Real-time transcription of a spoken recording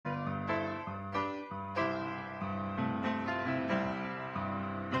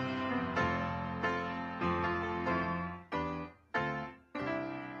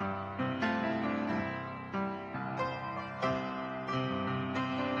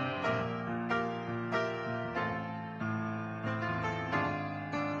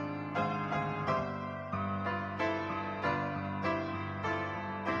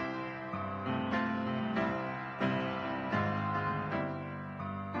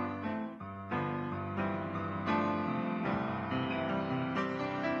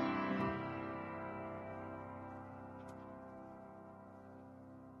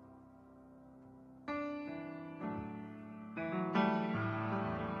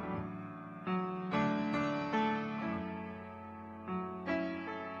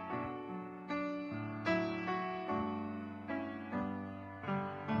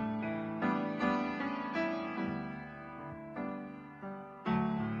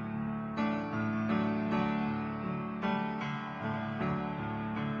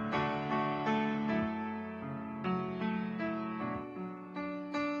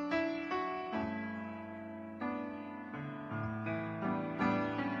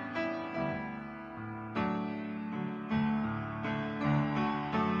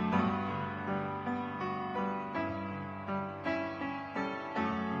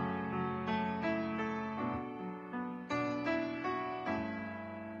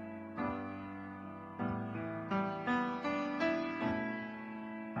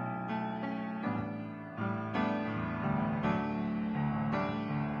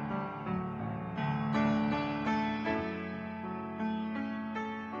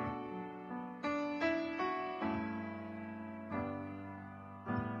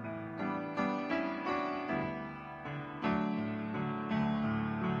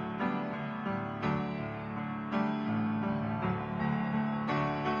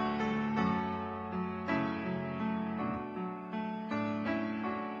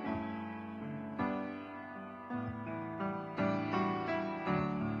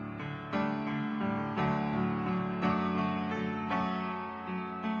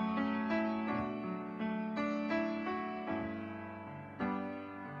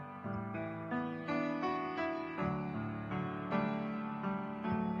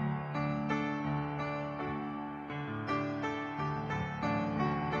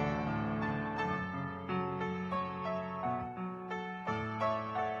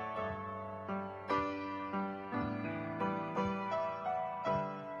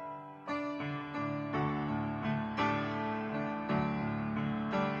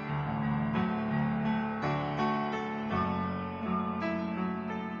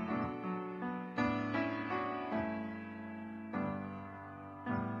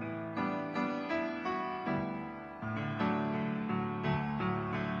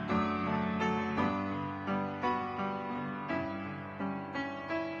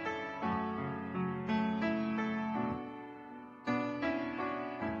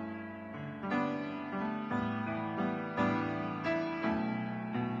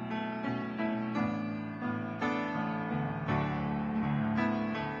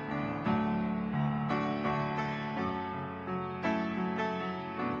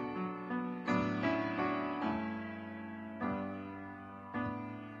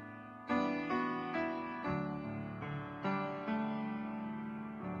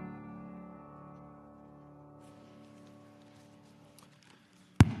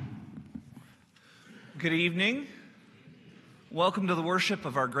Good evening. Welcome to the worship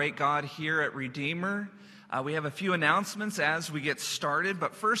of our great God here at Redeemer. We have a few announcements as we get started,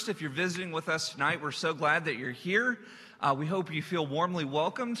 but first, if you're visiting with us tonight, we're so glad that you're here. We hope you feel warmly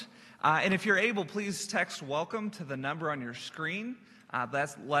welcomed. And if you're able, please text welcome to the number on your screen.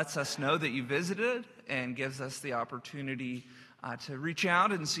 That lets us know that you visited and gives us the opportunity to reach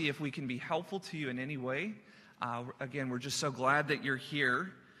out and see if we can be helpful to you in any way. Again, we're just so glad that you're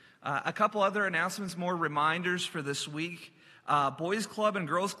here. A couple other announcements, more reminders for this week. Boys Club and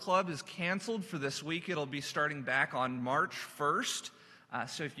Girls Club is canceled for this week. It'll be starting back on March 1st.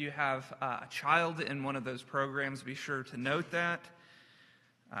 So if you have a child in one of those programs, be sure to note that.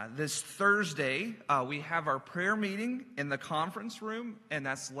 This Thursday, we have our prayer meeting in the conference room, and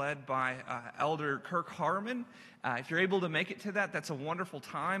that's led by Elder Kirk Harmon. If you're able to make it to that, that's a wonderful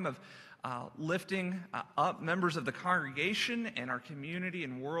time of lifting up members of the congregation and our community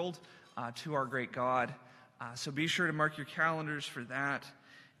and world to our great God. So be sure to mark your calendars for that.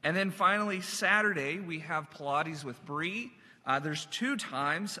 And then finally, Saturday, we have Pilates with Bree. There's two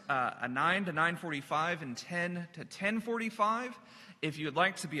times, a 9 to 9:45 and 10 to 10:45. If you'd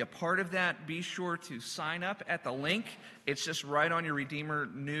like to be a part of that, be sure to sign up at the link. It's just right on your Redeemer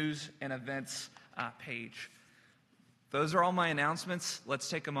News and Events page. Those are all my announcements. Let's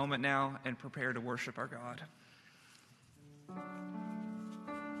take a moment now and prepare to worship our God.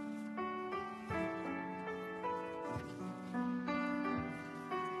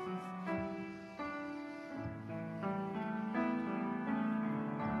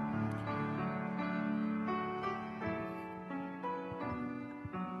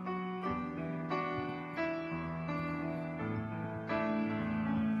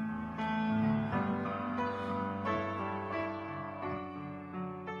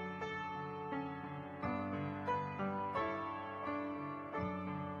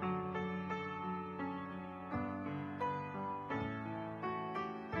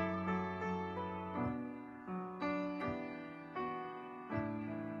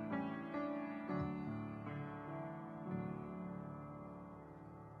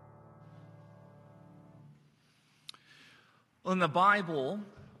 Well, in the Bible,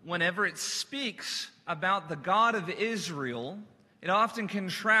 whenever it speaks about the God of Israel, it often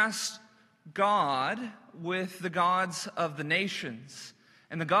contrasts God with the gods of the nations.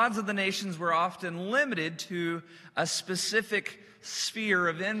 And the gods of the nations were often limited to a specific sphere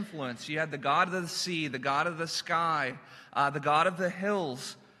of influence. You had the God of the sea, the God of the sky, the God of the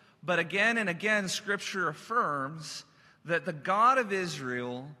hills. But again and again, Scripture affirms that the God of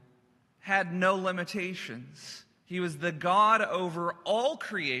Israel had no limitations. He was the God over all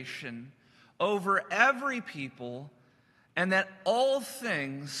creation, over every people, and that all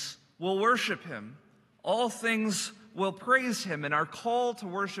things will worship him. All things will praise him. And our call to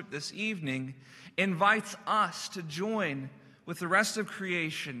worship this evening invites us to join with the rest of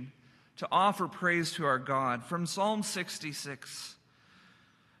creation to offer praise to our God. From Psalm 66,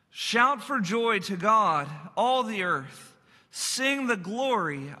 "Shout for joy to God, all the earth. Sing the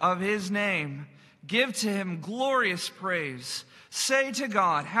glory of his name. Give to him glorious praise. Say to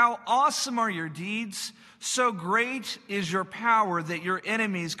God, how awesome are your deeds. So great is your power that your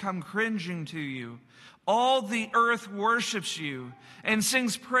enemies come cringing to you. All the earth worships you and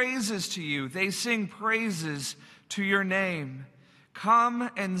sings praises to you. They sing praises to your name.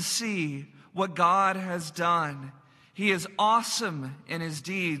 Come and see what God has done. He is awesome in his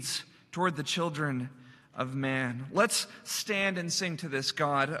deeds toward the children of man." Let's stand and sing to this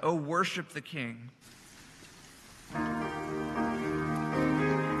God. Oh, worship the King.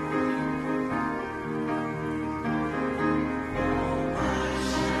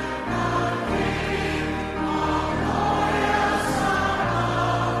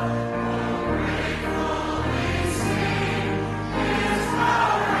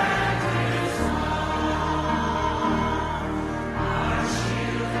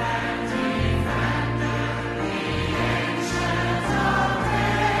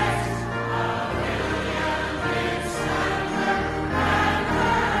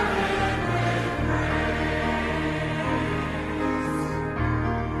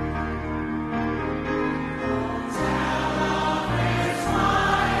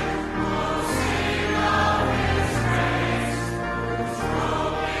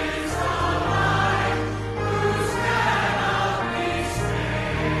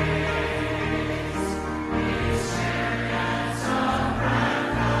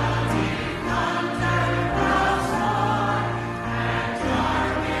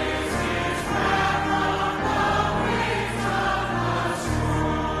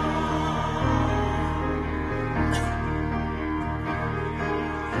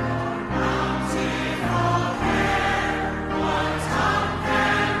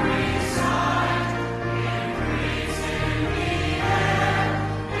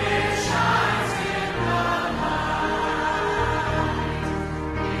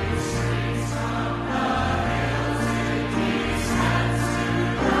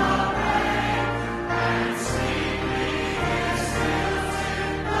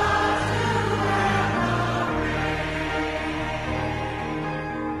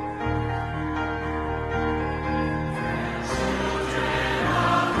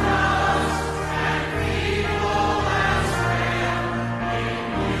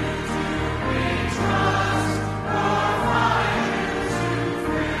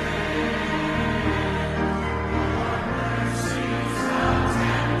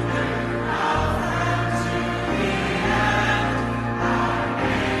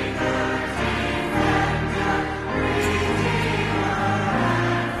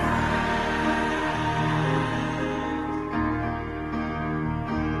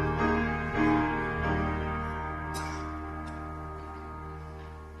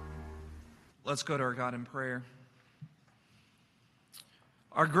 Let's go to our God in prayer.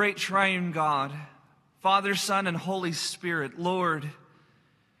 Our great triune God, Father, Son, and Holy Spirit, Lord,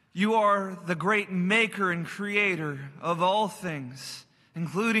 you are the great maker and creator of all things,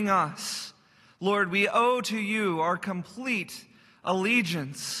 including us. Lord, we owe to you our complete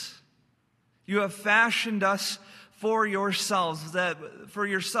allegiance. You have fashioned us for yourself,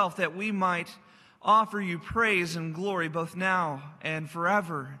 that we might offer you praise and glory both now and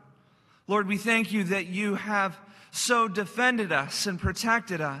forever. Lord, we thank you that you have so defended us and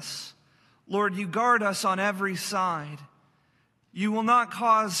protected us. Lord, you guard us on every side. You will not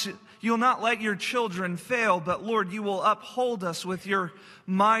let your children fail, but Lord, you will uphold us with your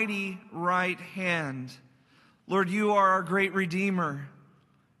mighty right hand. Lord, you are our great Redeemer.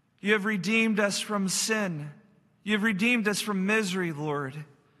 You have redeemed us from sin. You have redeemed us from misery, Lord.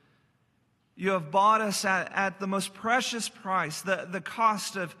 You have bought us at the most precious price. The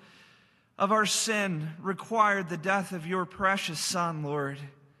cost of our sin required the death of your precious Son, Lord.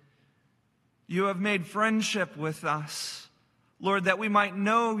 You have made friendship with us, Lord, that we might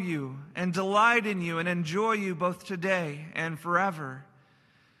know you and delight in you and enjoy you both today and forever.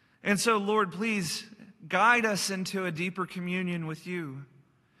 And so, Lord, please guide us into a deeper communion with you.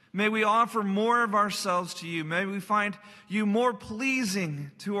 May we offer more of ourselves to you. May we find you more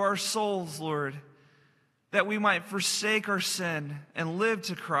pleasing to our souls, Lord, that we might forsake our sin and live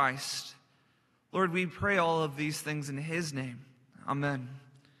to Christ. Lord, we pray all of these things in his name. Amen.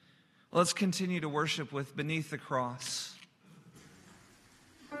 Let's continue to worship with Beneath the Cross.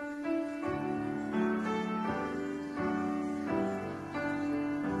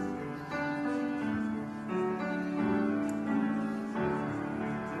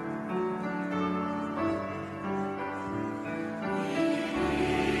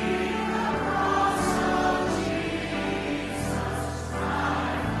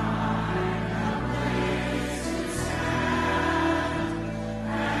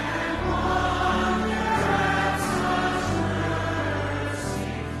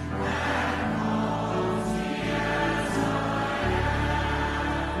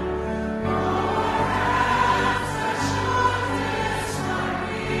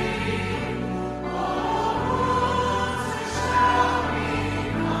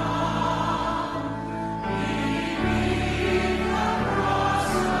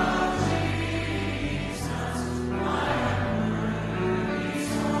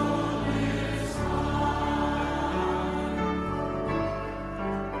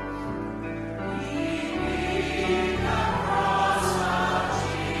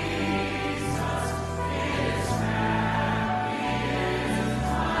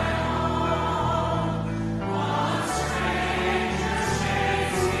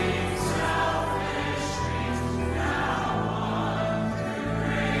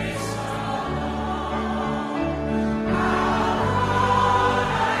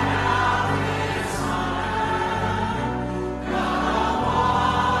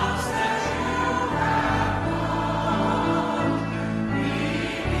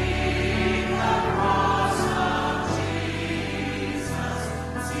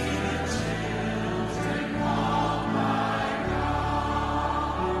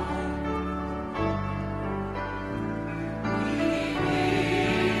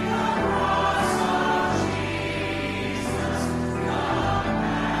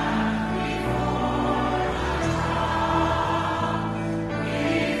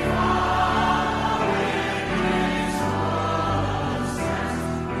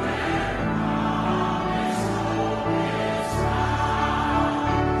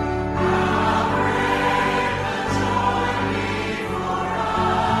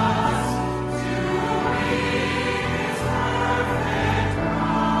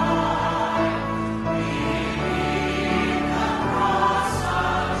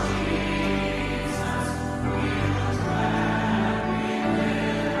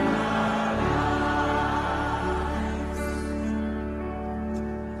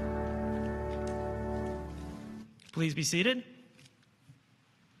 Please be seated.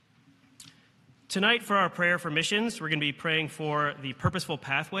 Tonight for our prayer for missions, we're going to be praying for the Purposeful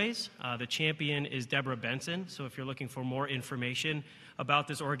Pathways. The champion is Deborah Benson, so if you're looking for more information about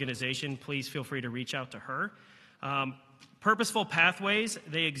this organization, please feel free to reach out to her. Purposeful Pathways,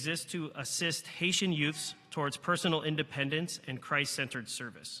 they exist to assist Haitian youths towards personal independence and Christ-centered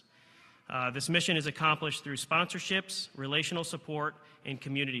service. This mission is accomplished through sponsorships, relational support, and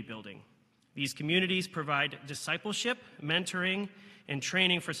community building. These communities provide discipleship, mentoring, and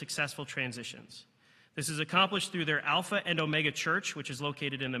training for successful transitions. This is accomplished through their Alpha and Omega Church, which is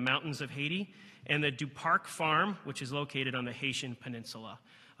located in the mountains of Haiti, and the Duparc Farm, which is located on the Haitian Peninsula.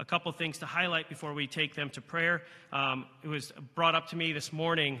 A couple things to highlight before we take them to prayer. It was brought up to me this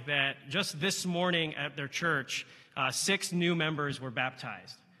morning that just this morning at their church, 6 new members were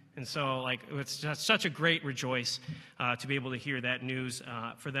baptized. And so, it's just such a great rejoice to be able to hear that news,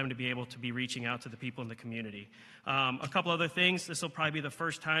 for them to be able to be reaching out to the people in the community. A couple other things. This will probably be the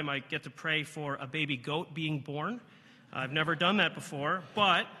first time I get to pray for a baby goat being born. I've never done that before,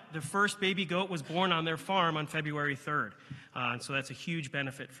 but the first baby goat was born on their farm on February 3rd. And so that's a huge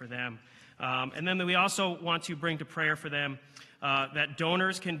benefit for them. And then we also want to bring to prayer for them that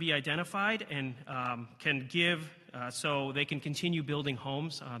donors can be identified and can give so they can continue building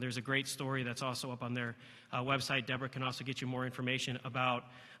homes. There's a great story that's also up on their website. Deborah can also get you more information about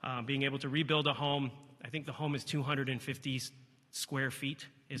being able to rebuild a home. I think the home is 250 square feet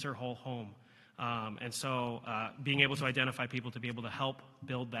is her whole home. And so being able to identify people to be able to help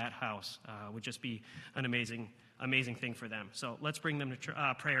build that house would just be an amazing thing for them. So let's bring them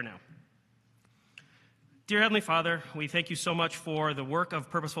to prayer now. Dear Heavenly Father, we thank you so much for the work of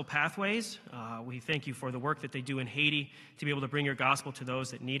Purposeful Pathways. We thank you for the work that they do in Haiti to be able to bring your gospel to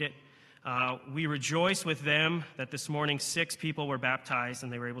those that need it. We rejoice with them that this morning 6 people were baptized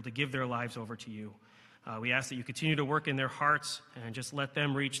and they were able to give their lives over to you. We ask that you continue to work in their hearts and just let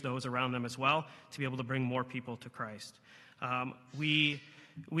them reach those around them as well to be able to bring more people to Christ. We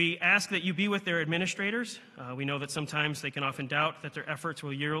ask that you be with their administrators. We know that sometimes they can often doubt that their efforts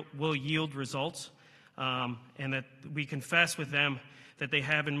will yield results, and that we confess with them that they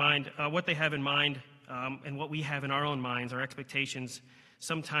have in mind what they have in mind and what we have in our own minds. Our expectations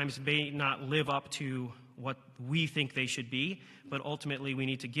sometimes may not live up to what we think they should be, but ultimately we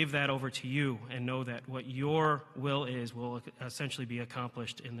need to give that over to you and know that what your will is will essentially be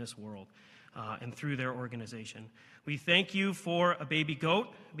accomplished in this world and through their organization. We thank you for a baby goat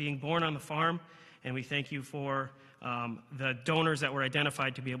being born on the farm, and we thank you for the donors that were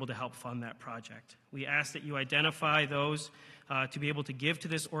identified to be able to help fund that project. We ask that you identify those to be able to give to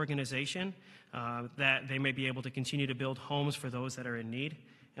this organization, that they may be able to continue to build homes for those that are in need.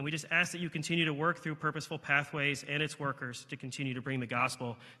 And we just ask that you continue to work through Purposeful Pathways and its workers to continue to bring the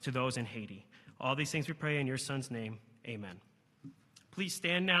gospel to those in Haiti. All these things we pray in your Son's name. Amen. Please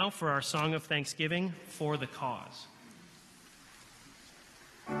stand now for our song of thanksgiving for the cause.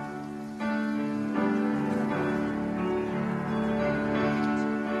 Christ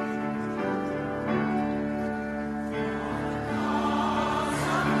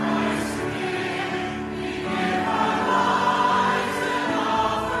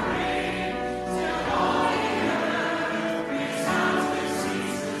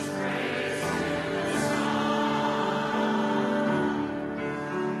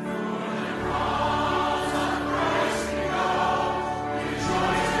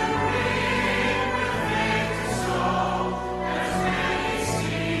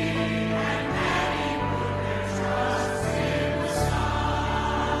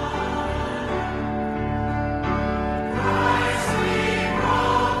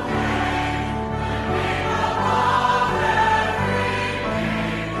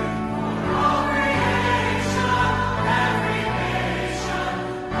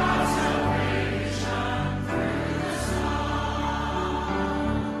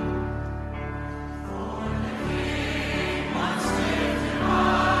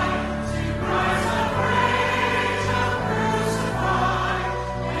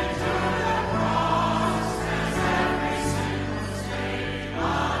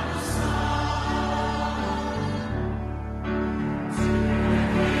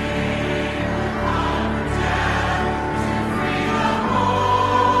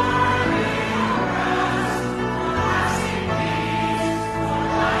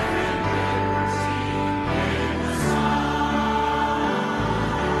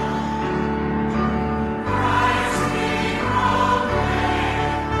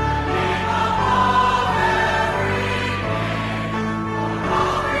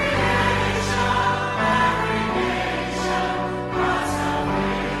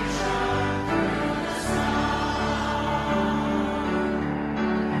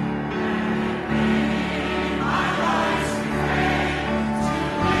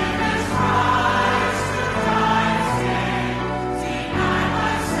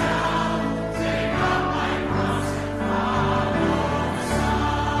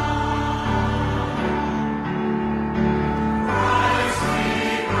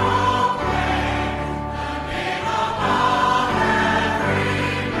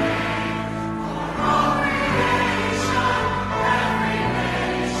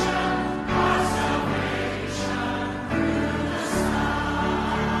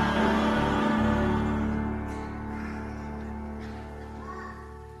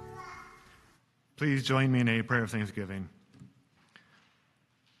Please join me in a prayer of thanksgiving.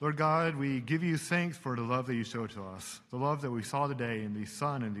 Lord God, we give you thanks for the love that you showed to us, the love that we saw today in the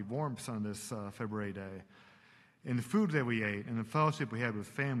sun and the warm sun this February day, in the food that we ate, and the fellowship we had with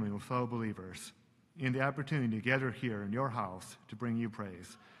family and with fellow believers, in the opportunity to gather here in your house to bring you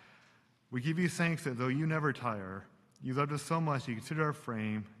praise. We give you thanks that though you never tire, you loved us so much you considered our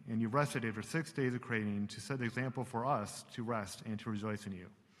frame, and you rested after 6 days of creating to set the example for us to rest and to rejoice in you.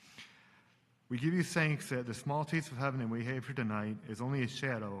 We give you thanks that the small taste of heaven that we have here tonight is only a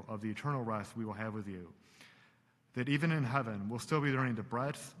shadow of the eternal rest we will have with you. That even in heaven, we'll still be learning the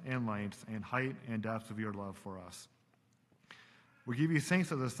breadth and length and height and depth of your love for us. We give you thanks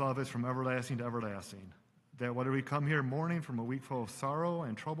that this love is from everlasting to everlasting. That whether we come here mourning from a week full of sorrow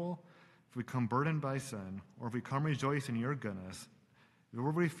and trouble, if we come burdened by sin, or if we come rejoicing in your goodness, the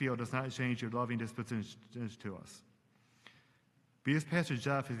word we feel does not change your loving disposition to us. Be as Pastor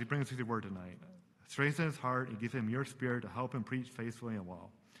Jeff as he brings us your word tonight. Strengthen his heart and give him your spirit to help him preach faithfully and well.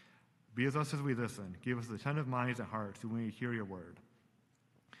 Be as us as we listen. Give us attentive minds and hearts when we hear your word.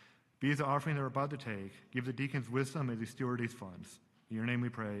 Be as the offering that we're about to take. Give the deacons wisdom as they steward these funds. In your name we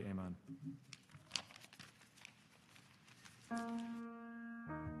pray, amen.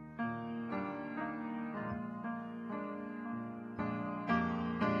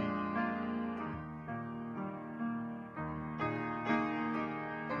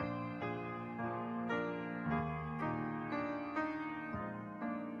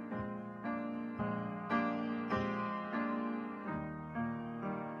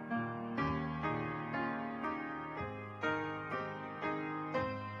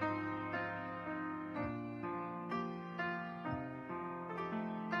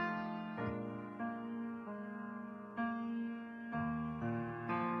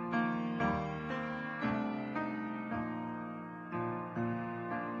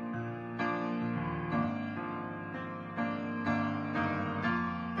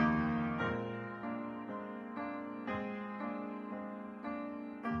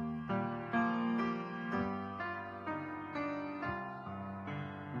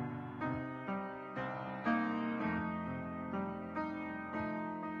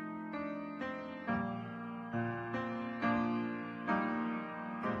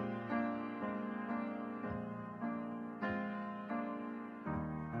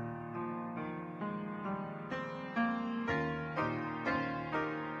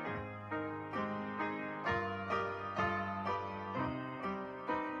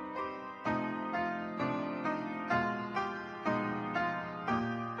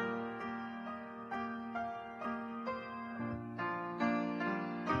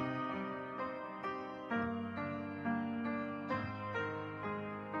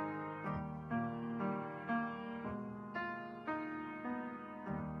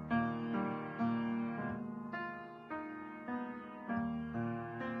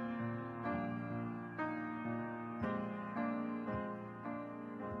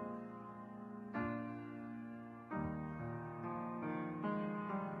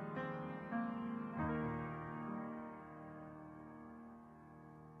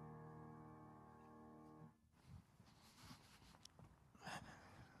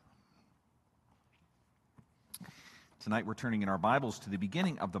 Tonight we're turning in our Bibles to the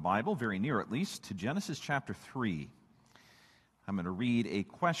beginning of the Bible, very near at least, to Genesis chapter 3. I'm going to read a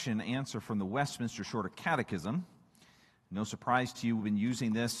question answer from the Westminster Shorter Catechism. No surprise to you, we've been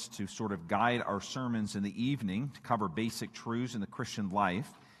using this to sort of guide our sermons in the evening, to cover basic truths in the Christian life.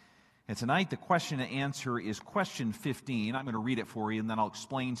 And tonight the question and answer is question 15. I'm going to read it for you and then I'll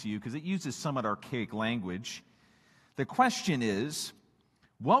explain to you because it uses somewhat archaic language. The question is,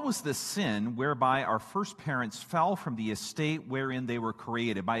 what was the sin whereby our first parents fell from the estate wherein they were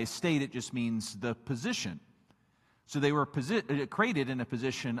created? By estate, it just means the position. So they were created in a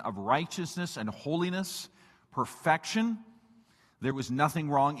position of righteousness and holiness, perfection. There was nothing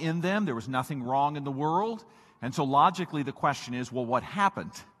wrong in them. There was nothing wrong in the world. And so logically, the question is, well, what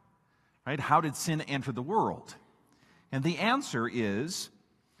happened? Right? How did sin enter the world? And the answer is,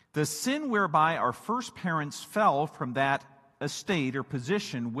 the sin whereby our first parents fell from that estate or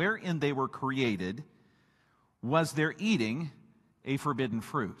position wherein they were created was their eating a forbidden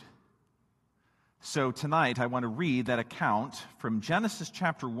fruit. So tonight I want to read that account from Genesis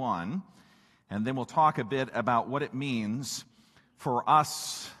chapter 1, and then we'll talk a bit about what it means for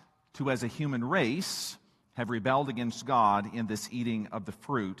us to, as a human race, have rebelled against God in this eating of the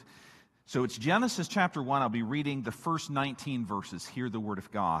fruit. So it's Genesis chapter 1. I'll be reading the first 19 verses. Hear the word of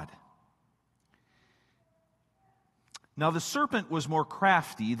God. Now the serpent was more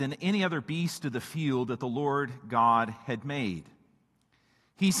crafty than any other beast of the field that the Lord God had made.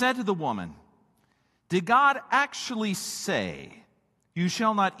 He said to the woman, Did God actually say, 'You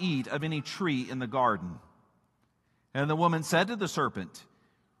shall not eat of any tree in the garden'?" And the woman said to the serpent,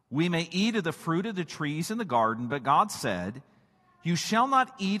 "We may eat of the fruit of the trees in the garden, but God said, 'You shall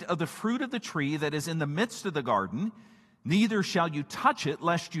not eat of the fruit of the tree that is in the midst of the garden, neither shall you touch it,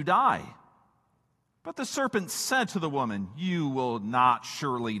 lest you die.' But the serpent said to the woman, 'You will not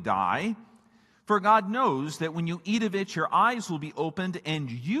surely die. For God knows that when you eat of it, your eyes will be opened, and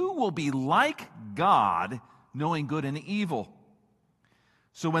you will be like God, knowing good and evil.'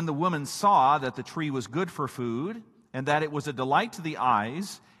 So when the woman saw that the tree was good for food, and that it was a delight to the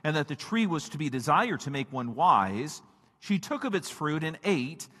eyes, and that the tree was to be desired to make one wise, she took of its fruit and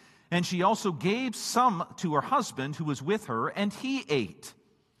ate, and she also gave some to her husband who was with her, and he ate.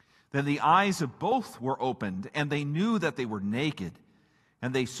 Then the eyes of both were opened, and they knew that they were naked.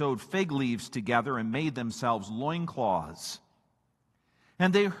 And they sewed fig leaves together and made themselves loincloths.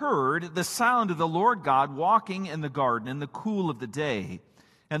 And they heard the sound of the Lord God walking in the garden in the cool of the day.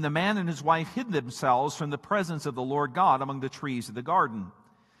 And the man and his wife hid themselves from the presence of the Lord God among the trees of the garden.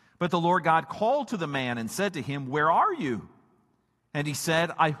 But the Lord God called to the man and said to him, 'Where are you?' And he said,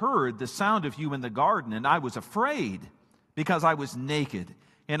 'I heard the sound of you in the garden, and I was afraid, because I was naked,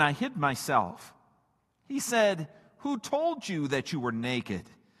 and I hid myself.' He said, 'Who told you that you were naked?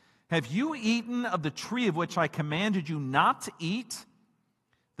 Have you eaten of the tree of which I commanded you not to eat?'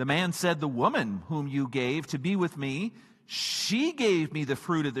 The man said, 'The woman whom you gave to be with me, she gave me the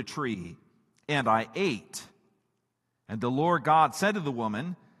fruit of the tree, and I ate.' And the Lord God said to the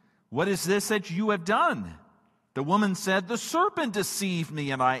woman, 'What is this that you have done?' The woman said, 'The serpent deceived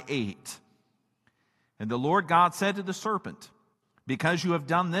me, and I ate.' And the Lord God said to the serpent, 'Because you have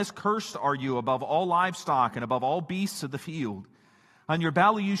done this, cursed are you above all livestock and above all beasts of the field. On your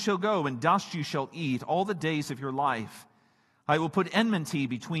belly you shall go, and dust you shall eat all the days of your life. I will put enmity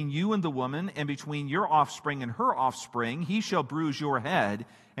between you and the woman, and between your offspring and her offspring. He shall bruise your head,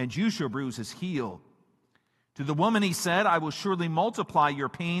 and you shall bruise his heel.' To the woman he said, 'I will surely multiply your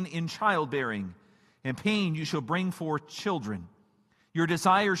pain in childbearing. In pain you shall bring forth children. Your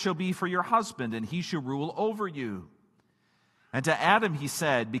desire shall be for your husband, and he shall rule over you.' And to Adam he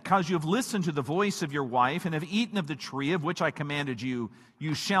said, 'Because you have listened to the voice of your wife, and have eaten of the tree of which I commanded you,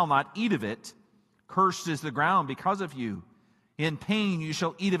 you shall not eat of it. Cursed is the ground because of you. In pain you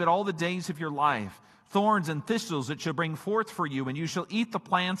shall eat of it all the days of your life. Thorns and thistles it shall bring forth for you, and you shall eat the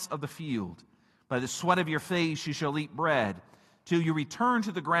plants of the field. By the sweat of your face you shall eat bread, till you return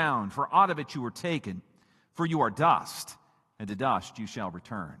to the ground, for out of it you were taken. For you are dust, and to dust you shall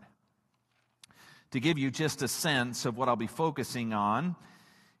return.'" To give you just a sense of what I'll be focusing on,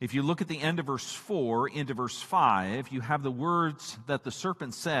 if you look at the end of verse 4 into verse 5, you have the words that the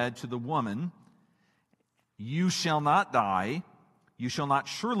serpent said to the woman, "You shall not die, you shall not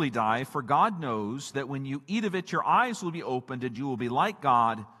surely die, for God knows that when you eat of it, your eyes will be opened, and you will be like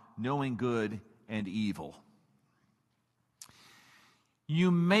God, knowing good and evil."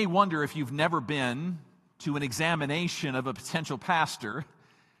 You may wonder if you've never been to an examination of a potential pastor.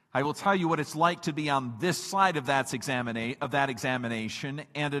 I will tell you what it's like to be on this side of that examination,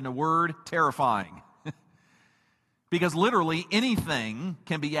 and in a word, terrifying. Because literally anything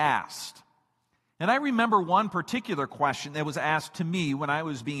can be asked. And I remember one particular question that was asked to me when I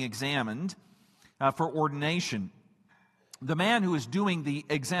was being examined for ordination. The man who was doing the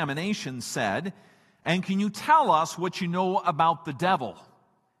examination said, "And can you tell us what you know about the devil?"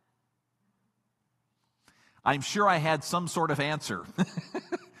 I'm sure I had some sort of answer.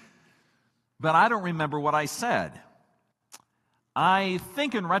 But I don't remember what I said. I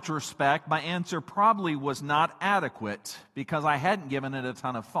think in retrospect, my answer probably was not adequate because I hadn't given it a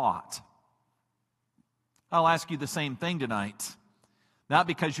ton of thought. I'll ask you the same thing tonight. Not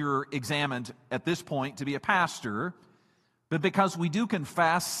because you're examined at this point to be a pastor, but because we do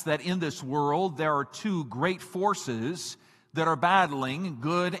confess that in this world there are two great forces that are battling,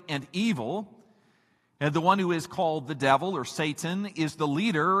 good and evil. And the one who is called the devil or Satan is the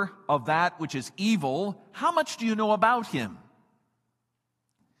leader of that which is evil. How much do you know about him?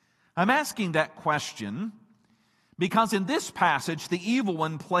 I'm asking that question because in this passage, the evil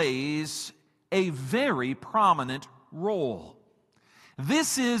one plays a very prominent role.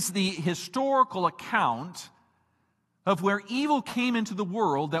 This is the historical account of where evil came into the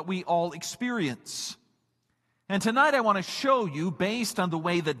world that we all experience. And tonight I want to show you, based on the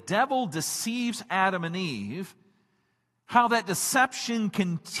way the devil deceives Adam and Eve, how that deception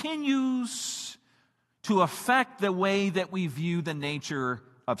continues to affect the way that we view the nature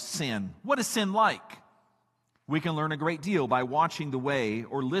of sin. What is sin like? We can learn a great deal by watching the way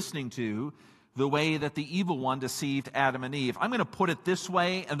or listening to the way that the evil one deceived Adam and Eve. I'm going to put it this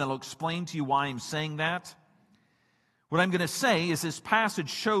way, and then I'll explain to you why I'm saying that. What I'm going to say is this passage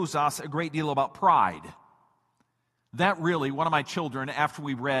shows us a great deal about pride. That really, one of my children, after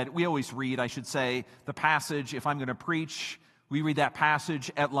we always read, I should say, the passage, if I'm going to preach, we read that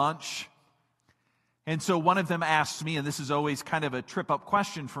passage at lunch. And so one of them asked me, and this is always kind of a trip-up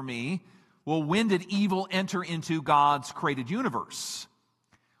question for me, well, when did evil enter into God's created universe?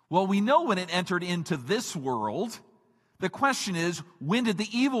 Well, we know when it entered into this world. The question is, when did the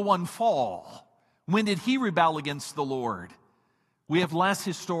evil one fall? When did he rebel against the Lord? We have less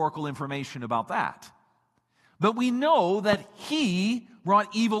historical information about that. But we know that he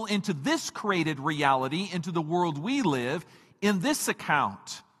brought evil into this created reality, into the world we live, in this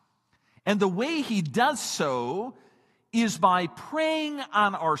account. And the way he does so is by preying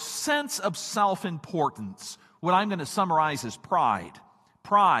on our sense of self-importance. What I'm going to summarize as pride.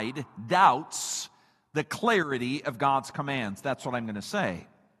 Pride doubts the clarity of God's commands. That's what I'm going to say.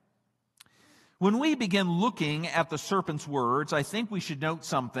 When we begin looking at the serpent's words, I think we should note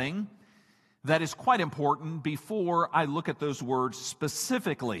something that is quite important before I look at those words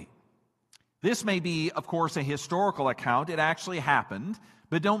specifically. This may be, of course, a historical account. It actually happened.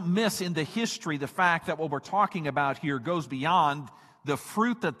 But don't miss in the history the fact that what we're talking about here goes beyond the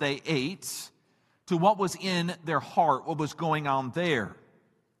fruit that they ate to what was in their heart, what was going on there.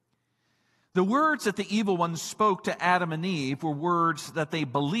 The words that the evil one spoke to Adam and Eve were words that they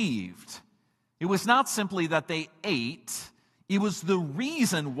believed. It was not simply that they ate, it was the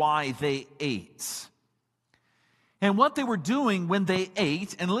reason why they ate. And what they were doing when they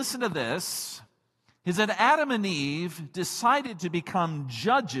ate, and listen to this, is that Adam and Eve decided to become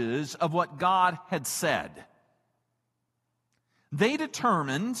judges of what God had said. They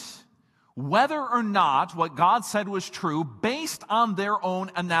determined whether or not what God said was true based on their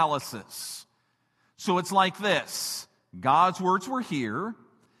own analysis. So it's like this. God's words were here.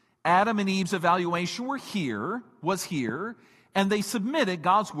 Adam and Eve's evaluation was here, and they submitted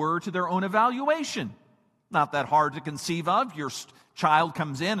God's word to their own evaluation. Not that hard to conceive of. Your child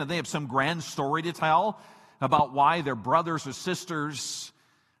comes in and they have some grand story to tell about why their brothers or sisters,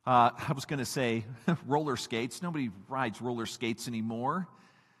 I was going to say roller skates. Nobody rides roller skates anymore.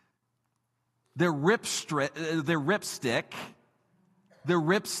 Their ripstick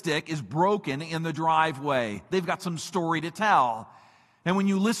is broken in the driveway. They've got some story to tell. And when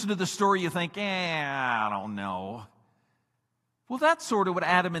you listen to the story, you think, I don't know. Well, that's sort of what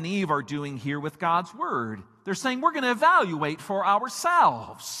Adam and Eve are doing here with God's word. They're saying we're going to evaluate for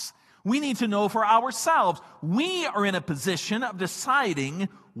ourselves. We need to know for ourselves. We are in a position of deciding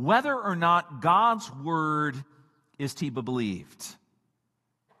whether or not God's word is to be believed.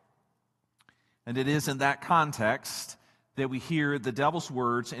 And it is in that context that we hear the devil's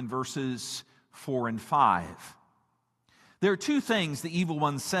words in verses 4 and 5. There are two things the evil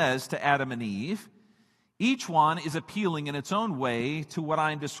one says to Adam and Eve. Each one is appealing in its own way to what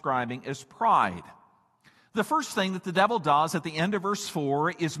I'm describing as pride. The first thing that the devil does at the end of verse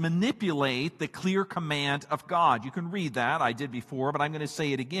 4 is manipulate the clear command of God. You can read that. I did before, but I'm going to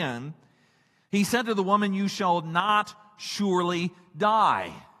say it again. He said to the woman, "You shall not surely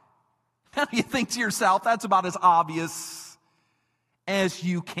die." Now you think to yourself, that's about as obvious as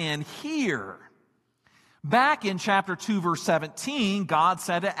you can hear. Back in chapter 2, verse 17, God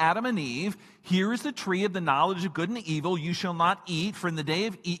said to Adam and Eve, "Here is the tree of the knowledge of good and evil. You shall not eat, for in the day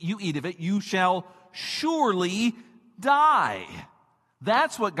you eat of it, you shall surely die."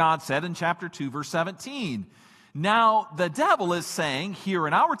 That's what God said in chapter 2, verse 17. Now, the devil is saying here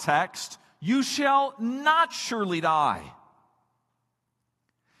in our text, "You shall not surely die."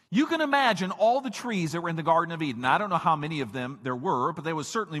 You can imagine all the trees that were in the Garden of Eden. I don't know how many of them there were, but there was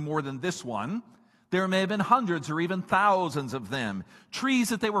certainly more than this one. There may have been hundreds or even thousands of them. Trees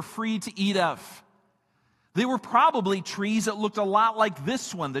that they were free to eat of. They were probably trees that looked a lot like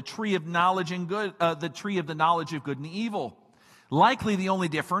this one, the tree of knowledge and good, the tree of the knowledge of good and evil. Likely the only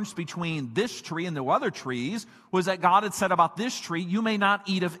difference between this tree and the other trees was that God had said about this tree, "You may not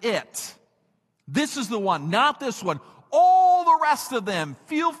eat of it." This is the one, not this one. All the rest of them,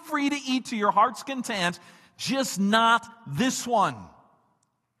 feel free to eat to your heart's content, just not this one.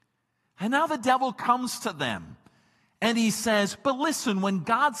 And now the devil comes to them and he says, "But listen, when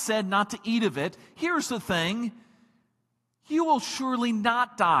God said not to eat of it, here's the thing. You will surely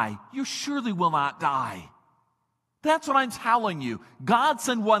not die. You surely will not die. That's what I'm telling you. God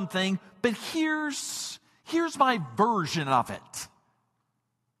said one thing, but here's my version of it."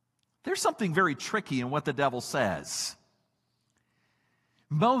 There's something very tricky in what the devil says.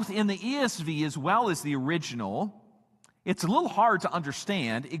 Both in the ESV as well as the original, it's a little hard to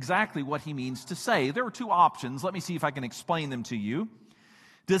understand exactly what he means to say. There are two options. Let me see if I can explain them to you.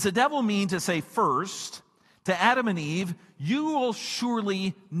 Does the devil mean to say first to Adam and Eve, you will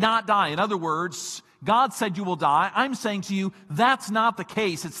surely not die? In other words, God said you will die. I'm saying to you, that's not the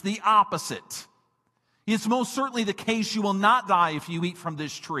case. It's the opposite. It's most certainly the case you will not die if you eat from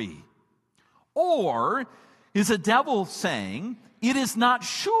this tree. Or is the devil saying, it is not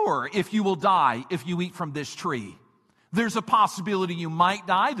sure if you will die if you eat from this tree? There's a possibility you might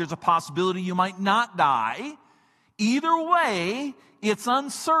die. There's a possibility you might not die. Either way, it's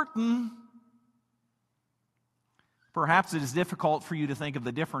uncertain. Perhaps it is difficult for you to think of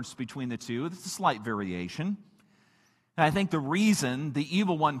the difference between the two. It's a slight variation. And I think the reason the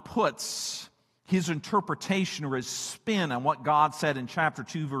evil one puts his interpretation or his spin on what God said in chapter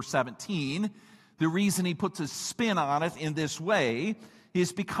 2, verse 17, the reason he puts his spin on it in this way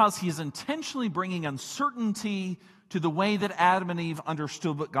is because he is intentionally bringing uncertainty to the way that Adam and Eve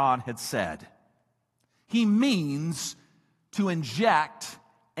understood what God had said. He means to inject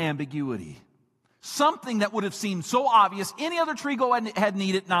ambiguity. Something that would have seemed so obvious, any other tree go ahead and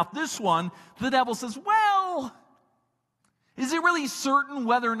eat it, not this one. The devil says, well, is it really certain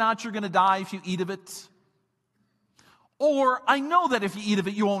whether or not you're going to die if you eat of it? Or, I know that if you eat of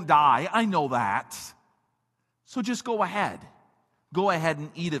it, you won't die. I know that. So just go ahead. Go ahead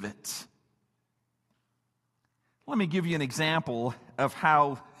and eat of it. Let me give you an example of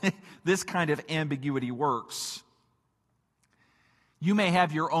how this kind of ambiguity works. You may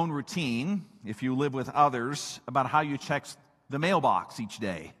have your own routine, if you live with others, about how you check the mailbox each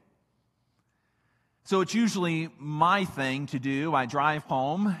day. So it's usually my thing to do. I drive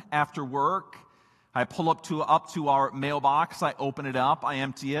home after work. I pull up to our mailbox. I open it up. I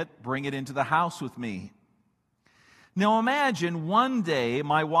empty it, bring it into the house with me. Now imagine one day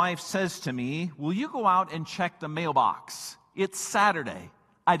my wife says to me, will you go out and check the mailbox? It's Saturday.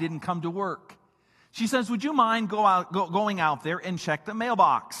 I didn't come to work. She says, would you mind going out there and check the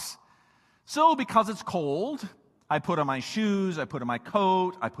mailbox? So because it's cold, I put on my shoes, I put on my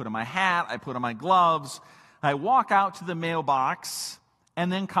coat, I put on my hat, I put on my gloves. I walk out to the mailbox and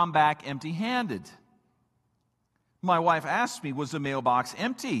then come back empty-handed. My wife asked me, was the mailbox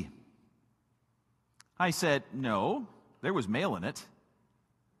empty? I said, no, there was mail in it.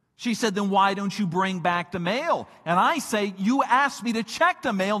 She said, then why don't you bring back the mail? And I say, you asked me to check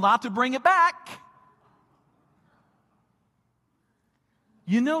the mail, not to bring it back.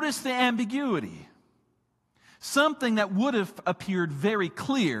 You notice the ambiguity. Something that would have appeared very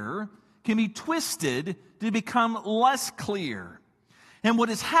clear can be twisted to become less clear. And what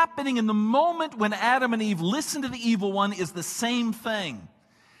is happening in the moment when Adam and Eve listen to the evil one is the same thing.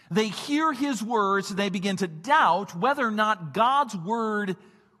 They hear his words, they begin to doubt whether or not God's word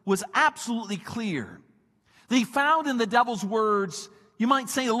was absolutely clear. They found in the devil's words, you might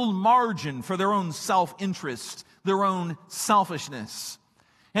say, a little margin for their own self-interest, their own selfishness.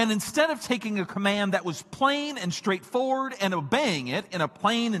 And instead of taking a command that was plain and straightforward and obeying it in a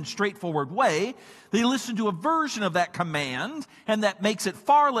plain and straightforward way, they listened to a version of that command, and that makes it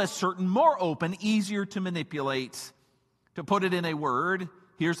far less certain, more open, easier to manipulate. To put it in a word,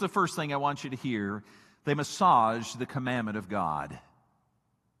 here's the first thing I want you to hear. They massage the commandment of God.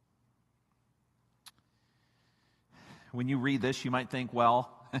 When you read this, you might think,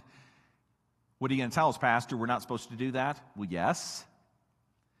 well, what are you going to tell us, Pastor? We're not supposed to do that? Well, yes.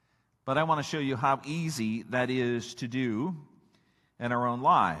 But I want to show you how easy that is to do in our own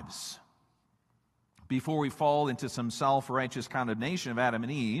lives. Before we fall into some self-righteous condemnation of Adam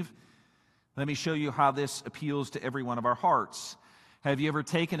and Eve, let me show you how this appeals to every one of our hearts. Have you ever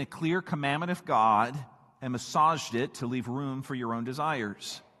taken a clear commandment of God and massaged it to leave room for your own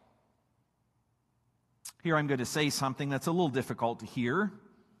desires? Here I'm going to say something that's a little difficult to hear,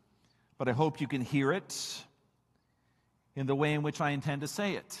 but I hope you can hear it in the way in which I intend to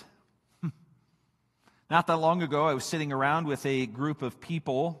say it. Not that long ago, I was sitting around with a group of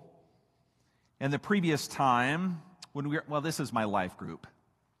people. And the previous time, this is my life group.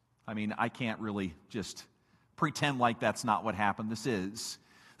 I mean, I can't really just pretend like that's not what happened. This is.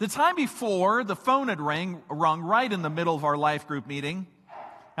 The time before, the phone had rung right in the middle of our life group meeting.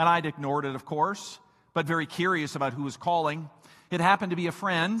 And I'd ignored it, of course, but very curious about who was calling. It happened to be a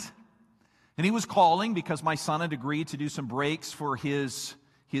friend. And he was calling because my son had agreed to do some brakes for his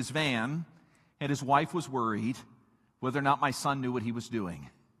van. And his wife was worried whether or not my son knew what he was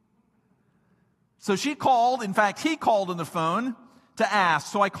doing. So she called. In fact, he called on the phone to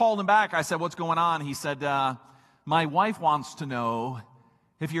ask. So I called him back. I said, what's going on? He said, my wife wants to know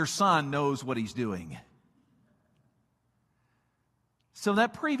if your son knows what he's doing. So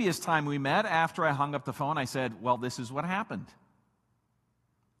that previous time we met, after I hung up the phone, I said, well, this is what happened.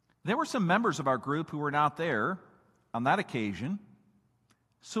 There were some members of our group who were not there on that occasion.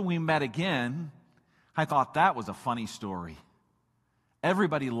 So we met again. I thought that was a funny story.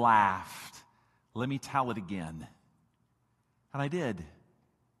 Everybody laughed. Let me tell it again. And I did.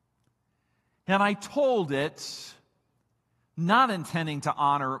 And I told it not intending to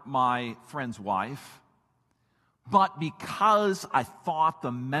honor my friend's wife, but because I thought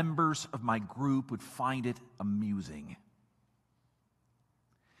the members of my group would find it amusing.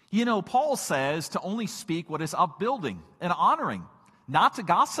 You know, Paul says to only speak what is upbuilding and honoring, not to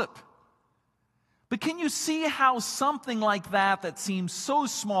gossip. But can you see how something like that seems so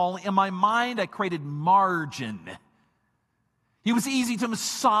small, in my mind I created margin. It was easy to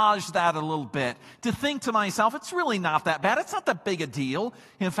massage that a little bit, to think to myself, it's really not that bad. It's not that big a deal.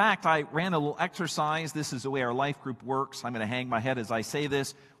 In fact, I ran a little exercise. This is the way our life group works. I'm going to hang my head as I say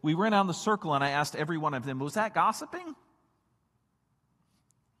this. We ran down the circle and I asked every one of them, was that gossiping?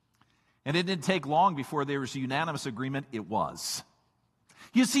 And it didn't take long before there was a unanimous agreement. It was.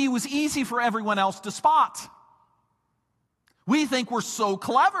 You see, it was easy for everyone else to spot. We think we're so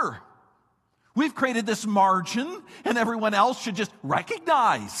clever. We've created this margin, and everyone else should just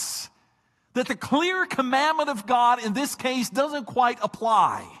recognize that the clear commandment of God in this case doesn't quite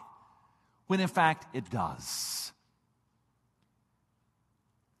apply, when in fact it does.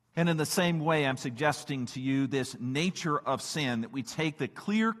 And in the same way, I'm suggesting to you this nature of sin, that we take the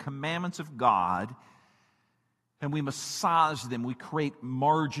clear commandments of God and we massage them, we create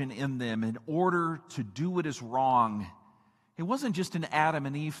margin in them in order to do what is wrong. It wasn't just an Adam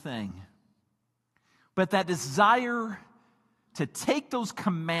and Eve thing, but that desire to take those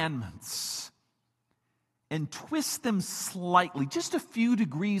commandments and twist them slightly, just a few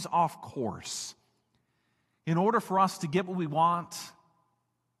degrees off course, in order for us to get what we want.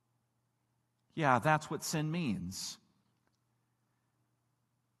 Yeah, that's what sin means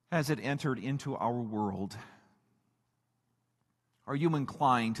as it entered into our world. Are you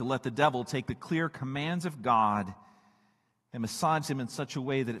inclined to let the devil take the clear commands of God and massage them in such a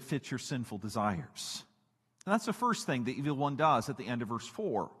way that it fits your sinful desires? And that's the first thing the evil one does at the end of verse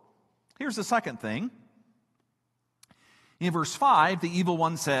 4. Here's the second thing. In verse 5, the evil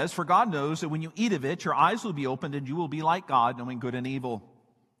one says, "For God knows that when you eat of it, your eyes will be opened and you will be like God, knowing good and evil."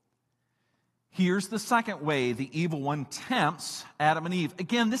 Here's the second way the evil one tempts Adam and Eve.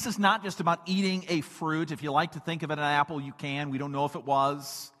 Again, this is not just about eating a fruit. If you like to think of it an apple, you can. We don't know if it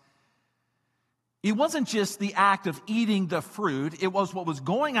was. It wasn't just the act of eating the fruit. It was what was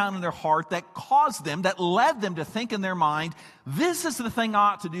going on in their heart that caused them, that led them to think in their mind, this is the thing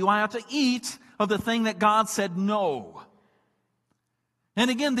I ought to do. I ought to eat of the thing that God said no.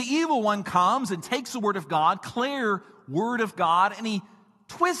 And again, the evil one comes and takes the word of God, clear word of God, and he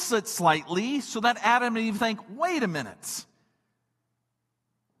twists it slightly so that Adam and Eve think, wait a minute.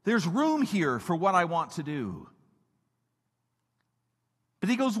 There's room here for what I want to do. But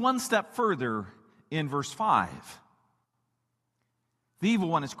he goes one step further in verse 5. The evil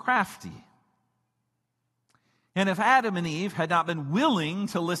one is crafty. And if Adam and Eve had not been willing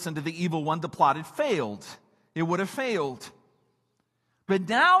to listen to the evil one, the plot had failed. It would have failed. But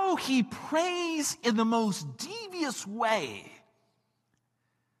now he preys in the most devious way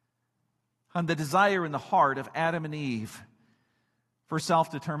on the desire in the heart of Adam and Eve for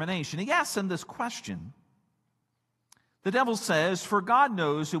self-determination. He asks them this question. The devil says, "For God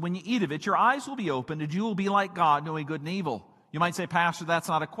knows that when you eat of it, your eyes will be opened and you will be like God, knowing good and evil." You might say, "Pastor, that's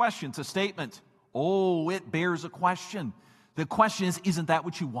not a question, it's a statement." Oh, it bears a question. The question is, isn't that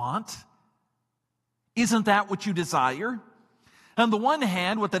what you want? Isn't that what you desire? On the one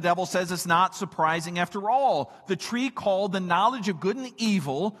hand, what the devil says is not surprising after all. The tree called the knowledge of good and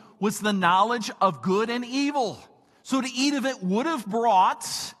evil was the knowledge of good and evil. So to eat of it would have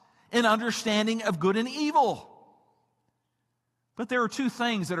brought an understanding of good and evil. But there are two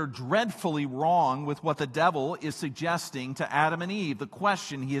things that are dreadfully wrong with what the devil is suggesting to Adam and Eve, the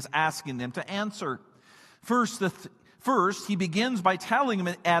question he is asking them to answer. First, he begins by telling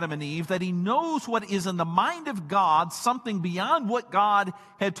Adam and Eve that he knows what is in the mind of God, something beyond what God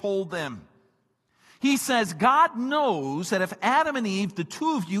had told them. He says, God knows that if Adam and Eve, the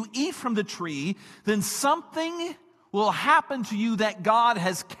two of you, eat from the tree, then something will happen to you that God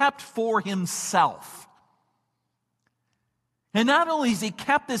has kept for himself. And not only has he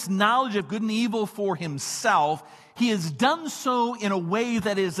kept this knowledge of good and evil for himself, he has done so in a way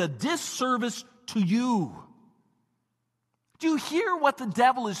that is a disservice to you. Do you hear what the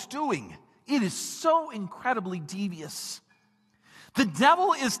devil is doing? It is so incredibly devious. The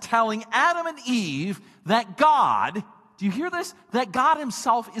devil is telling Adam and Eve that God, do you hear this? That God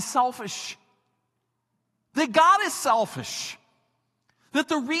himself is selfish. That God is selfish. That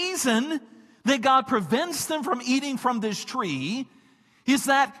the reason that God prevents them from eating from this tree is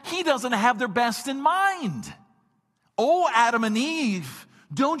that he doesn't have their best in mind. Oh, Adam and Eve,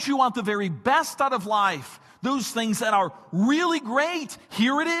 don't you want the very best out of life? Those things that are really great.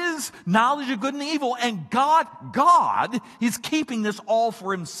 Here it is, knowledge of good and evil. And God is keeping this all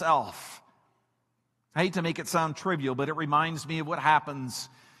for himself. I hate to make it sound trivial, but it reminds me of what happens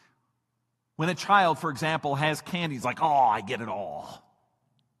when a child, for example, has candy. He's like, oh, I get it all.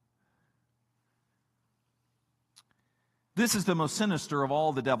 This is the most sinister of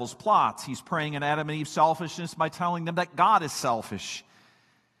all the devil's plots. He's preying on Adam and Eve's selfishness by telling them that God is selfish,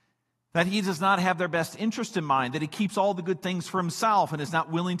 that he does not have their best interest in mind, that he keeps all the good things for himself and is not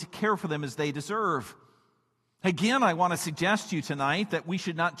willing to care for them as they deserve. Again, I want to suggest to you tonight that we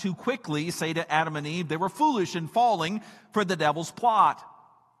should not too quickly say to Adam and Eve they were foolish in falling for the devil's plot.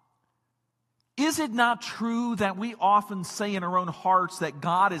 Is it not true that we often say in our own hearts that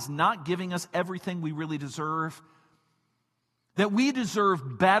God is not giving us everything we really deserve? That we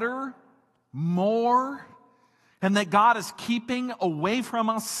deserve better, more, and that God is keeping away from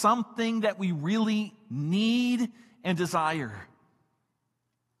us something that we really need and desire?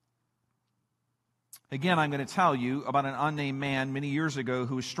 Again, I'm going to tell you about an unnamed man many years ago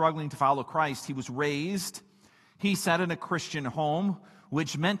who was struggling to follow Christ. He was raised, he said, in a Christian home,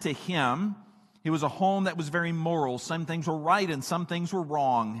 which meant to him it was a home that was very moral. Some things were right and some things were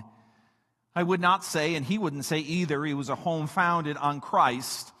wrong. I would not say, and he wouldn't say either, it was a home founded on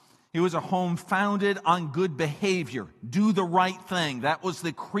Christ. It was a home founded on good behavior. Do the right thing. That was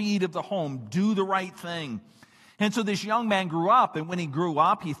the creed of the home. Do the right thing. And so this young man grew up, and when he grew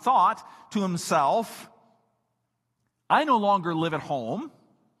up, he thought to himself, I no longer live at home.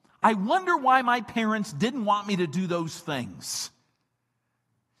 I wonder why my parents didn't want me to do those things.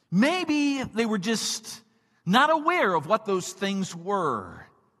 Maybe they were just not aware of what those things were.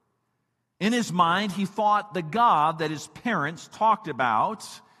 In his mind, he thought the God that his parents talked about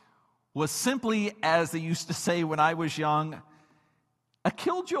was simply, as they used to say when I was young, a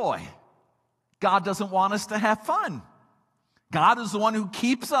killjoy. God doesn't want us to have fun. God is the one who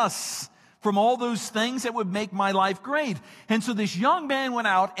keeps us from all those things that would make my life great. And so this young man went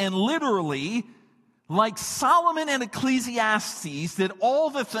out and literally, like Solomon and Ecclesiastes, did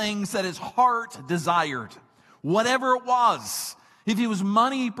all the things that his heart desired, whatever it was. If he was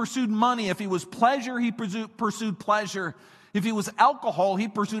money, he pursued money. If he was pleasure, he pursued pleasure. If he was alcohol, he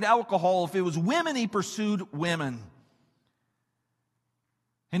pursued alcohol. If it was women, he pursued women.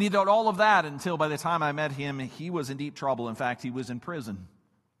 And he did all of that until by the time I met him, he was in deep trouble. In fact, he was in prison.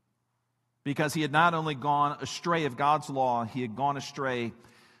 Because he had not only gone astray of God's law, he had gone astray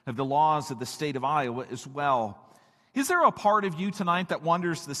of the laws of the state of Iowa as well. Is there a part of you tonight that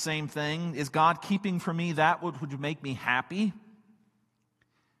wonders the same thing? Is God keeping from me that which would make me happy?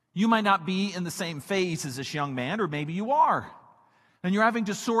 You might not be in the same phase as this young man, or maybe you are. And you're having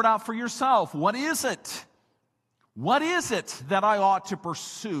to sort out for yourself, what is it? What is it that I ought to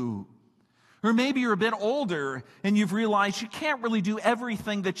pursue? Or maybe you're a bit older and you've realized you can't really do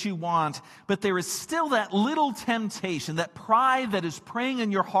everything that you want, but there is still that little temptation, that pride that is preying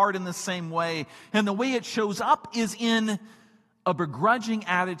in your heart in the same way. And the way it shows up is in a begrudging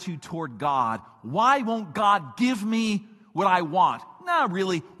attitude toward God. Why won't God give me what I want? No,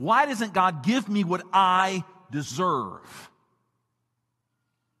 really, why doesn't God give me what I deserve?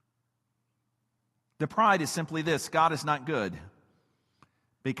 The pride is simply this: God is not good.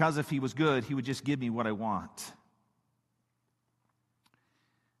 Because if he was good, he would just give me what I want.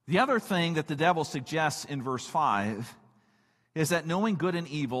 The other thing that the devil suggests in verse 5 is that knowing good and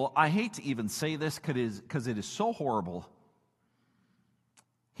evil, I hate to even say this because it is so horrible.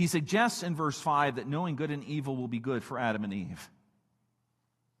 He suggests in verse 5 that knowing good and evil will be good for Adam and Eve.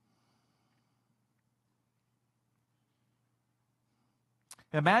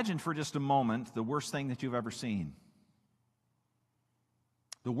 Imagine for just a moment the worst thing that you've ever seen.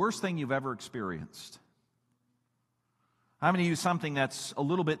 The worst thing you've ever experienced. I'm going to use something that's a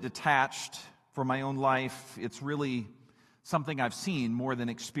little bit detached from my own life. It's really something I've seen more than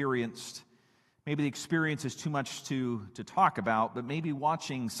experienced. Maybe the experience is too much to talk about, but maybe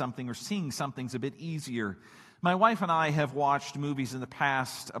watching something or seeing something's a bit easier. My wife and I have watched movies in the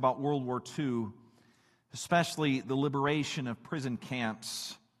past about World War II, especially the liberation of prison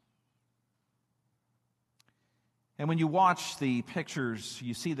camps. And when you watch the pictures,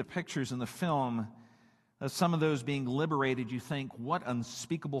 you see the pictures in the film of some of those being liberated, you think, what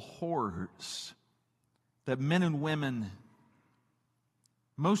unspeakable horrors that men and women,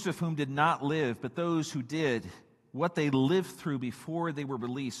 most of whom did not live, but those who did, what they lived through before they were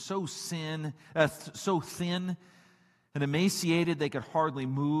released, so thin and emaciated they could hardly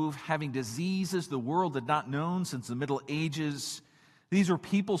move, having diseases the world had not known since the Middle Ages. These were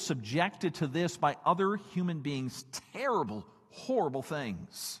people subjected to this by other human beings, terrible, horrible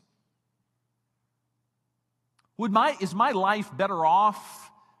things. Is my life better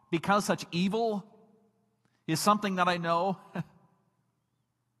off because such evil is something that I know?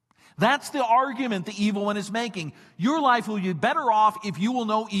 That's the argument the evil one is making. Your life will be better off if you will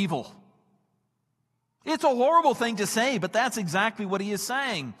know evil. It's a horrible thing to say, but that's exactly what he is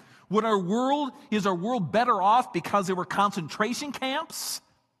saying. Is our world better off because there were concentration camps?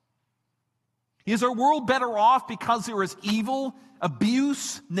 Is our world better off because there is evil,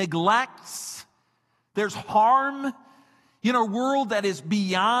 abuse, neglect? There's harm in our world that is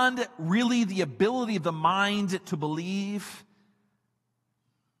beyond really the ability of the mind to believe?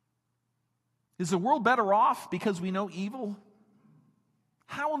 Is the world better off because we know evil?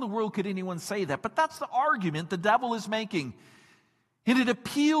 How in the world could anyone say that? But that's the argument the devil is making. And it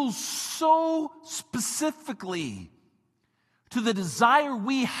appeals so specifically to the desire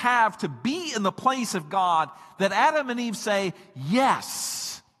we have to be in the place of God that Adam and Eve say,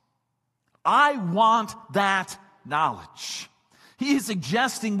 yes, I want that knowledge. He is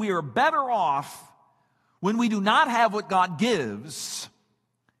suggesting we are better off when we do not have what God gives,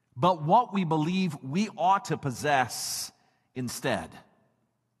 but what we believe we ought to possess instead.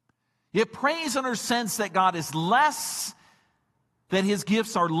 It prays in our sense that God is less, that his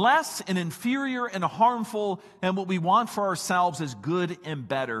gifts are less and inferior and harmful, and what we want for ourselves is good and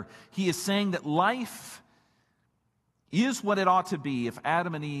better. He is saying that life is what it ought to be if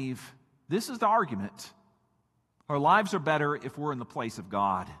Adam and Eve, this is the argument, our lives are better if we're in the place of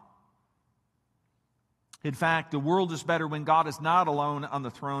God. In fact, the world is better when God is not alone on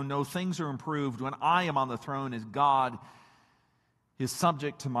the throne. No, things are improved when I am on the throne as God is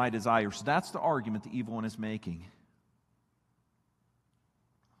subject to my desires. That's the argument the evil one is making.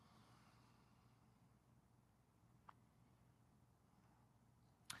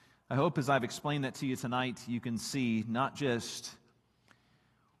 I hope as I've explained that to you tonight, you can see not just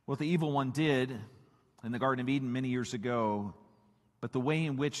what the evil one did in the Garden of Eden many years ago, but the way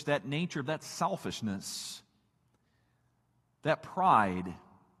in which that nature, that selfishness, that pride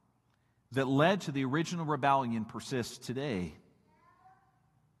that led to the original rebellion persists today.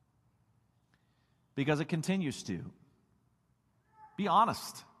 Because it continues to. Be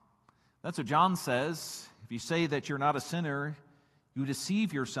honest. That's what John says. If you say that you're not a sinner, you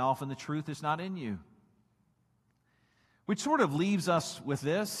deceive yourself and the truth is not in you. Which sort of leaves us with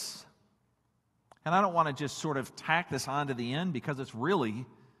this. And I don't want to just sort of tack this on to the end because it's really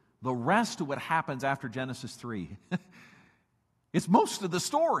the rest of what happens after Genesis 3. It's most of the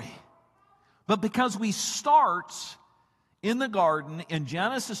story. But because we start in the garden in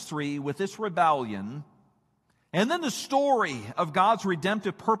Genesis 3 with this rebellion, and then the story of God's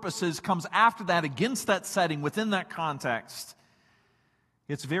redemptive purposes comes after that against that setting, within that context,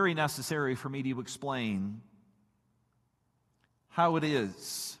 it's very necessary for me to explain how it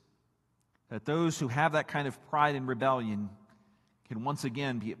is that those who have that kind of pride and rebellion can once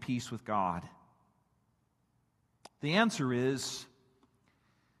again be at peace with God. The answer is,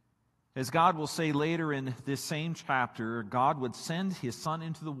 as God will say later in this same chapter, God would send his Son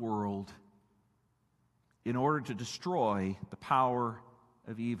into the world in order to destroy the power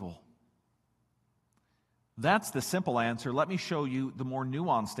of evil. That's the simple answer. Let me show you the more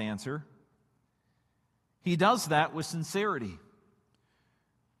nuanced answer. He does that with sincerity.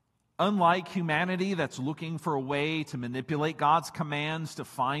 Unlike humanity that's looking for a way to manipulate God's commands to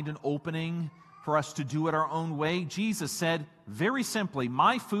find an opening for us to do it our own way, Jesus said very simply,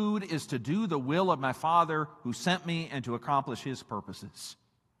 my food is to do the will of my Father who sent me and to accomplish his purposes.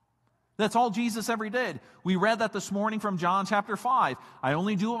 That's all Jesus ever did. We read that this morning from John chapter 5. I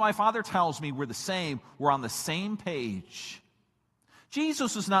only do what my Father tells me. We're the same. We're on the same page.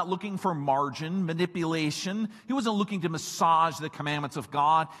 Jesus was not looking for margin, manipulation. He wasn't looking to massage the commandments of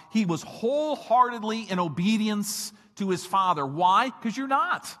God. He was wholeheartedly in obedience to his Father. Why? Because you're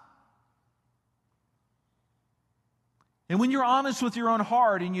not. And when you're honest with your own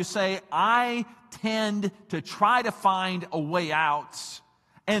heart and you say, I tend to try to find a way out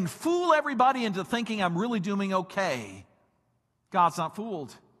and fool everybody into thinking I'm really doing okay, God's not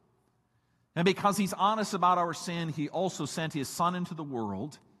fooled. And because he's honest about our sin, he also sent his Son into the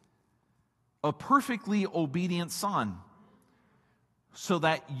world, a perfectly obedient Son, so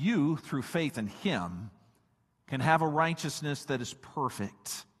that you, through faith in him, can have a righteousness that is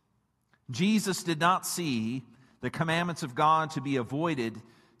perfect. Jesus did not see the commandments of God to be avoided,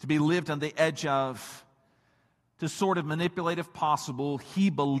 to be lived on the edge of, to sort of manipulate if possible. He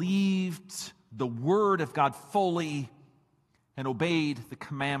believed the Word of God fully and obeyed the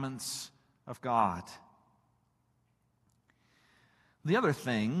commandments of God. The other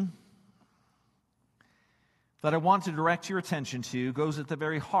thing that I want to direct your attention to goes at the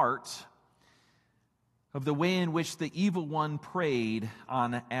very heart of the way in which the evil one preyed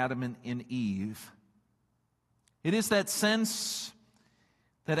on Adam and Eve. It is that sense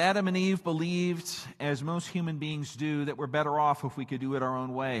that Adam and Eve believed, as most human beings do, that we're better off if we could do it our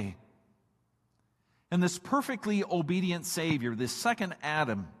own way. And this perfectly obedient Savior, this second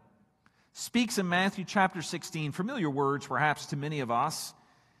Adam, speaks in Matthew chapter 16, familiar words perhaps to many of us,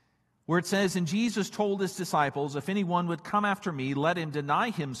 where it says, "And Jesus told his disciples, if anyone would come after me, let him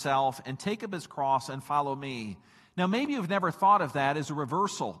deny himself and take up his cross and follow me." Now maybe you've never thought of that as a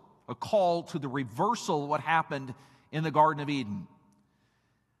reversal, a call to the reversal of what happened in the Garden of Eden.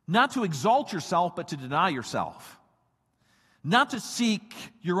 Not to exalt yourself, but to deny yourself. Not to seek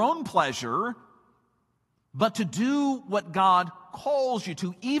your own pleasure, but to do what God calls you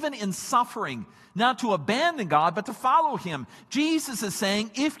to, even in suffering. Not to abandon God, but to follow Him. Jesus is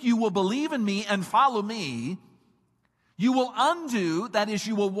saying, if you will believe in me and follow me, you will undo, that is,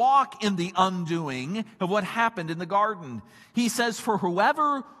 you will walk in the undoing of what happened in the garden. He says, for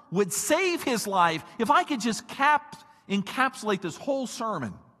whoever would save his life, if I could just encapsulate this whole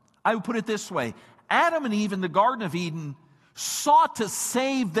sermon, I would put it this way. Adam and Eve in the Garden of Eden sought to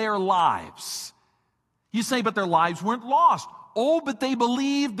save their lives. You say, but their lives weren't lost. Oh, but they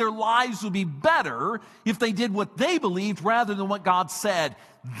believed their lives would be better if they did what they believed rather than what God said.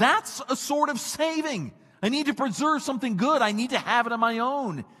 That's a sort of saving. I need to preserve something good. I need to have it on my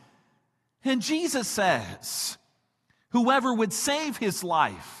own. And Jesus says, whoever would save his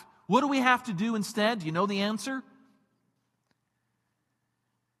life, what do we have to do instead? Do you know the answer?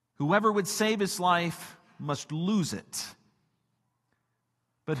 Whoever would save his life must lose it.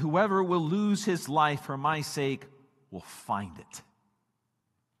 But whoever will lose his life for my sake will find it.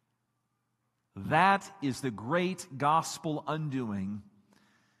 That is the great gospel undoing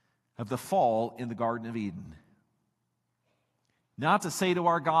of the fall in the Garden of Eden. Not to say to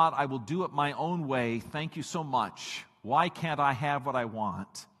our God, I will do it my own way, thank you so much. Why can't I have what I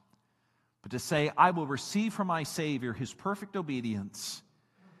want? But to say, I will receive from my Savior his perfect obedience,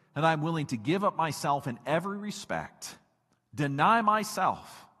 and I'm willing to give up myself in every respect, deny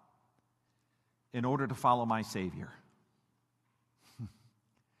myself in order to follow my Savior.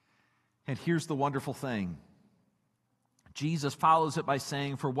 And here's the wonderful thing. Jesus follows it by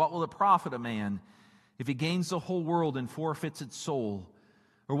saying, for what will it profit a man if he gains the whole world and forfeits its soul?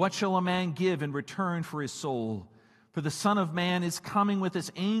 Or what shall a man give in return for his soul? For the Son of Man is coming with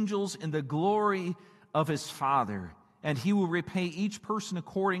his angels in the glory of his Father, and he will repay each person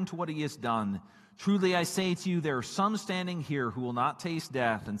according to what he has done. Truly I say to you, there are some standing here who will not taste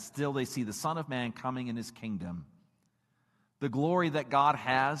death, and still they see the Son of Man coming in his kingdom. The glory that God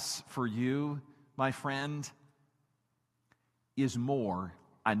has for you, my friend, is more.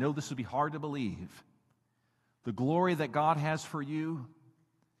 I know this would be hard to believe. The glory that God has for you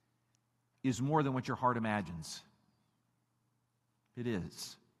is more than what your heart imagines. It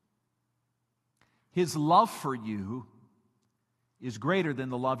is. His love for you is greater than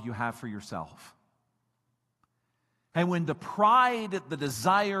the love you have for yourself. And when the pride, the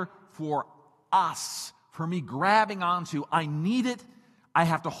desire for us, for me grabbing onto, I need it, I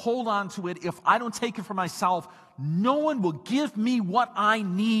have to hold on to it. If I don't take it for myself, no one will give me what I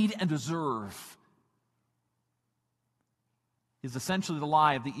need and deserve, is essentially the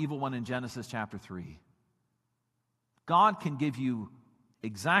lie of the evil one in Genesis chapter 3. God can give you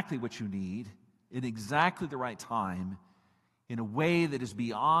exactly what you need in exactly the right time in a way that is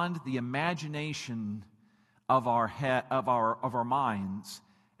beyond the imagination of our minds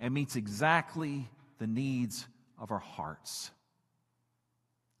and meets exactly the needs of our hearts.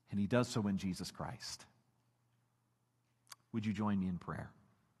 And he does so in Jesus Christ. Would you join me in prayer?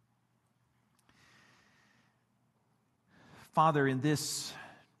 Father, in this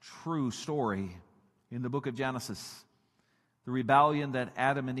true story in the book of Genesis, the rebellion that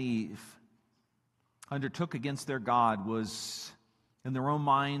Adam and Eve undertook against their God was in their own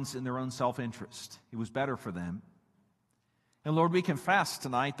minds, in their own self-interest. It was better for them. And Lord, we confess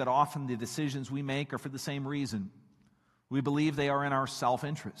tonight that often the decisions we make are for the same reason. We believe they are in our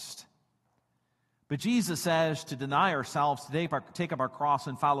self-interest. But Jesus says to deny ourselves, to take up our cross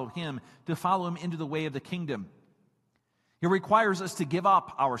and follow Him, to follow Him into the way of the kingdom. It requires us to give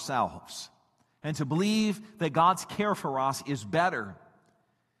up ourselves and to believe that God's care for us is better.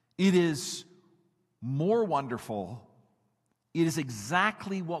 It is more wonderful. It is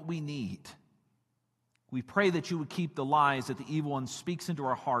exactly what we need. We pray that you would keep the lies that the evil one speaks into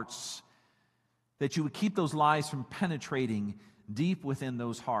our hearts, that you would keep those lies from penetrating deep within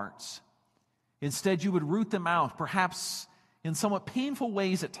those hearts. Instead, you would root them out, perhaps in somewhat painful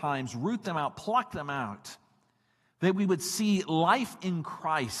ways at times, root them out, pluck them out, that we would see life in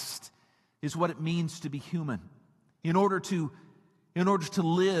Christ is what it means to be human, in order to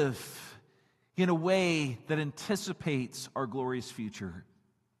live in a way that anticipates our glorious future.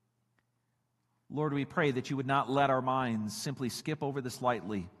 Lord, we pray that you would not let our minds simply skip over this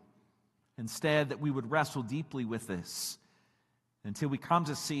lightly. Instead, that we would wrestle deeply with this until we come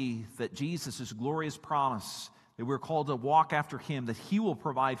to see that Jesus' glorious promise, that we're called to walk after him, that he will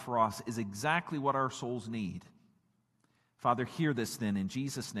provide for us, is exactly what our souls need. Father, hear this then in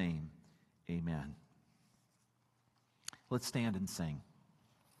Jesus' name. Amen. Let's stand and sing.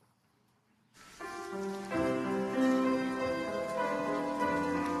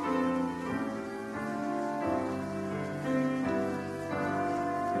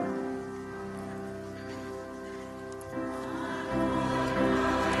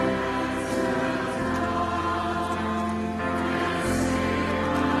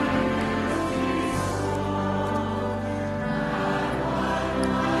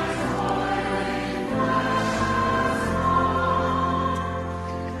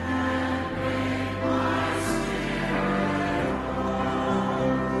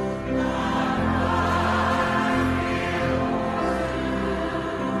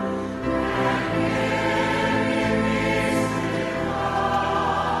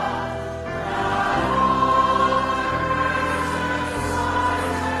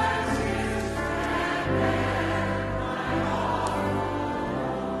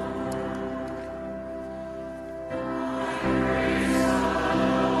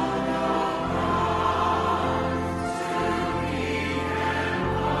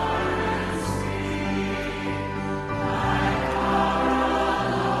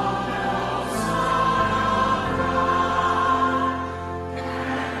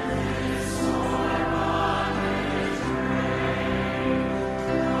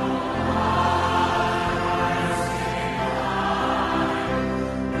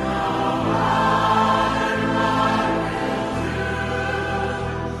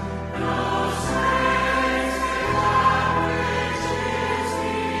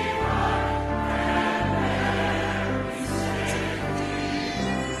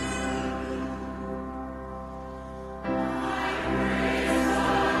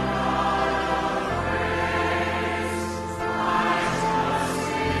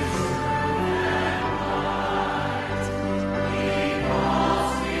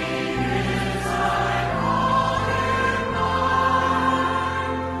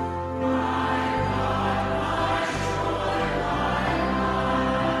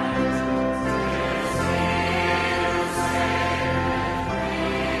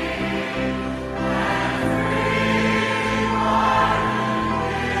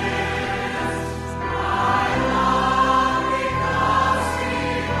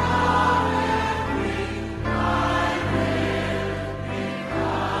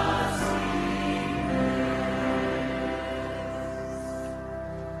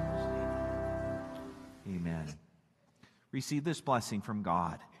 Receive this blessing from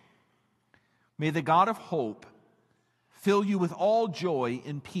God. May the God of hope fill you with all joy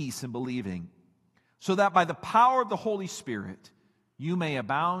and peace in believing, so that by the power of the Holy Spirit you may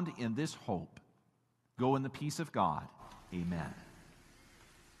abound in this hope. Go in the peace of God. Amen.